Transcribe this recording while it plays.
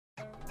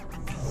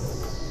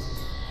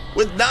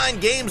With 9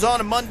 games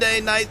on a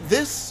Monday night,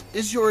 this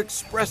is your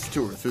express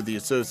tour through the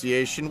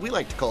association. We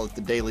like to call it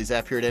the Daily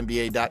Zap here at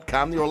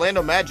NBA.com. The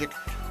Orlando Magic,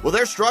 well,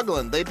 they're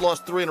struggling. They'd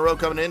lost 3 in a row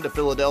coming into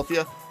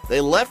Philadelphia.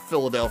 They left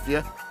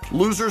Philadelphia.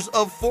 Losers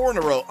of 4 in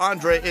a row.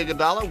 Andre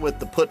Iguodala with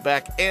the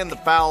putback and the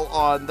foul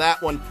on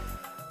that one.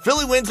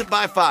 Philly wins it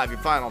by 5. Your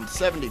final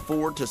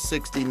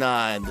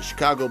 74-69. The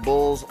Chicago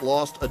Bulls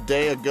lost a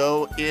day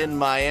ago in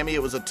Miami.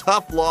 It was a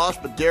tough loss,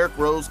 but Derrick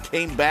Rose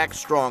came back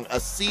strong. A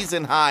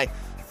season high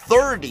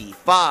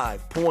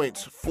 35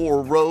 points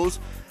for Rose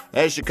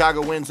as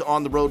Chicago wins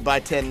on the road by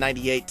 10,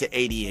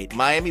 98-88.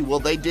 Miami, well,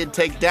 they did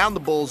take down the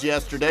Bulls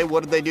yesterday.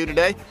 What did they do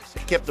today?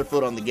 They kept their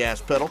foot on the gas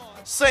pedal.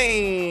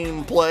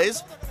 Same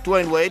plays.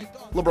 Dwayne Wade,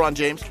 LeBron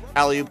James,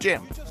 alley-oop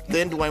jam.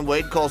 Then Dwayne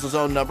Wade calls his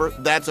own number.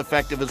 That's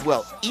effective as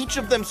well. Each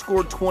of them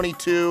scored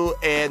 22,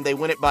 and they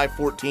win it by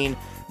 14.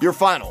 Your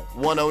final,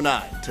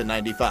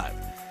 109-95.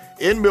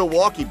 In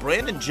Milwaukee,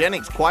 Brandon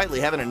Jennings quietly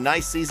having a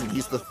nice season.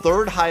 He's the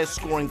 3rd highest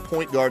scoring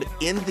point guard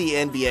in the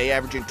NBA,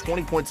 averaging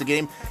 20 points a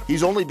game.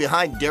 He's only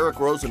behind Derrick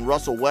Rose and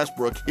Russell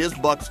Westbrook. His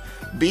Bucks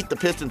beat the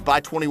Pistons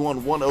by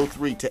 21,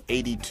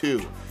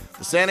 103-82.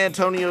 The San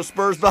Antonio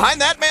Spurs,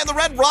 behind that man, the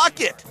Red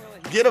Rocket,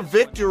 get a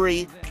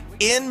victory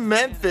in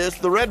Memphis.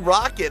 The Red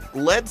Rocket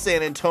led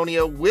San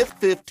Antonio with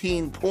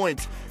 15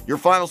 points. Your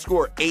final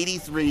score,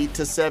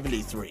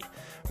 83-73.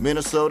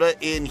 Minnesota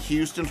in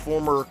Houston,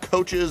 former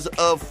coaches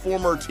of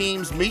former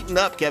teams meeting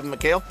up. Kevin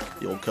McHale,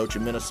 the old coach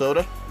in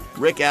Minnesota.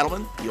 Rick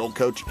Adelman, the old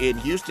coach in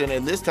Houston.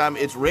 And this time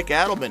it's Rick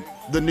Adelman,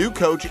 the new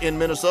coach in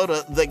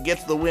Minnesota, that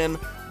gets the win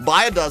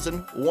by a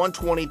dozen,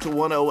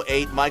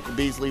 120-108. Michael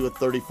Beasley with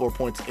 34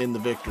 points in the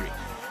victory.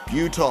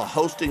 Utah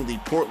hosting the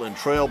Portland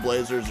Trail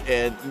Blazers,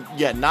 and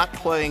not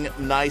playing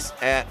nice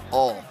at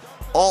all.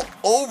 All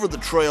over the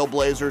Trail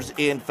Blazers,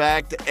 in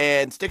fact,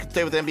 and stay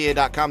with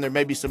NBA.com. There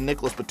may be some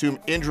Nicholas Batum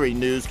injury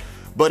news,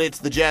 but it's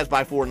the Jazz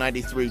by 4,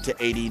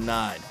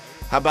 93-89.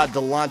 How about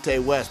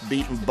Delonte West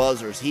beating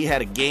buzzers? He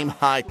had a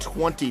game-high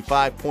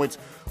 25 points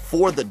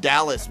for the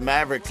Dallas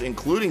Mavericks,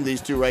 including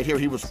these two right here.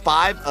 He was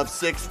 5 of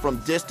 6 from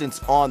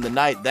distance on the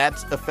night.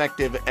 That's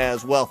effective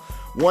as well.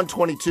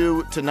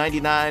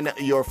 122-99,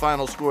 your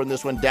final score in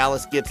this one.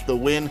 Dallas gets the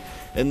win.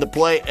 In the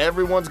play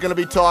everyone's going to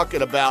be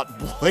talking about,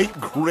 Blake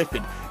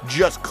Griffin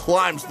just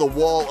climbs the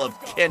wall of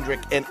Kendrick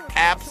and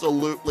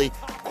absolutely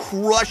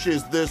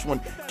crushes this one.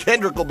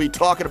 Kendrick will be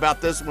talking about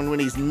this one when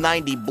he's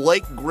 90.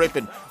 Blake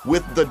Griffin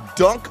with the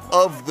dunk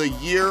of the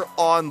year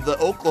on the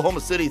Oklahoma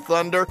City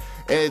Thunder,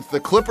 and it's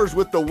the Clippers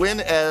with the win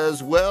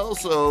as well.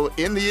 So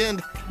in the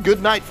end,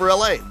 good night for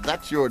LA.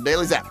 That's your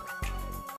Daily Zap.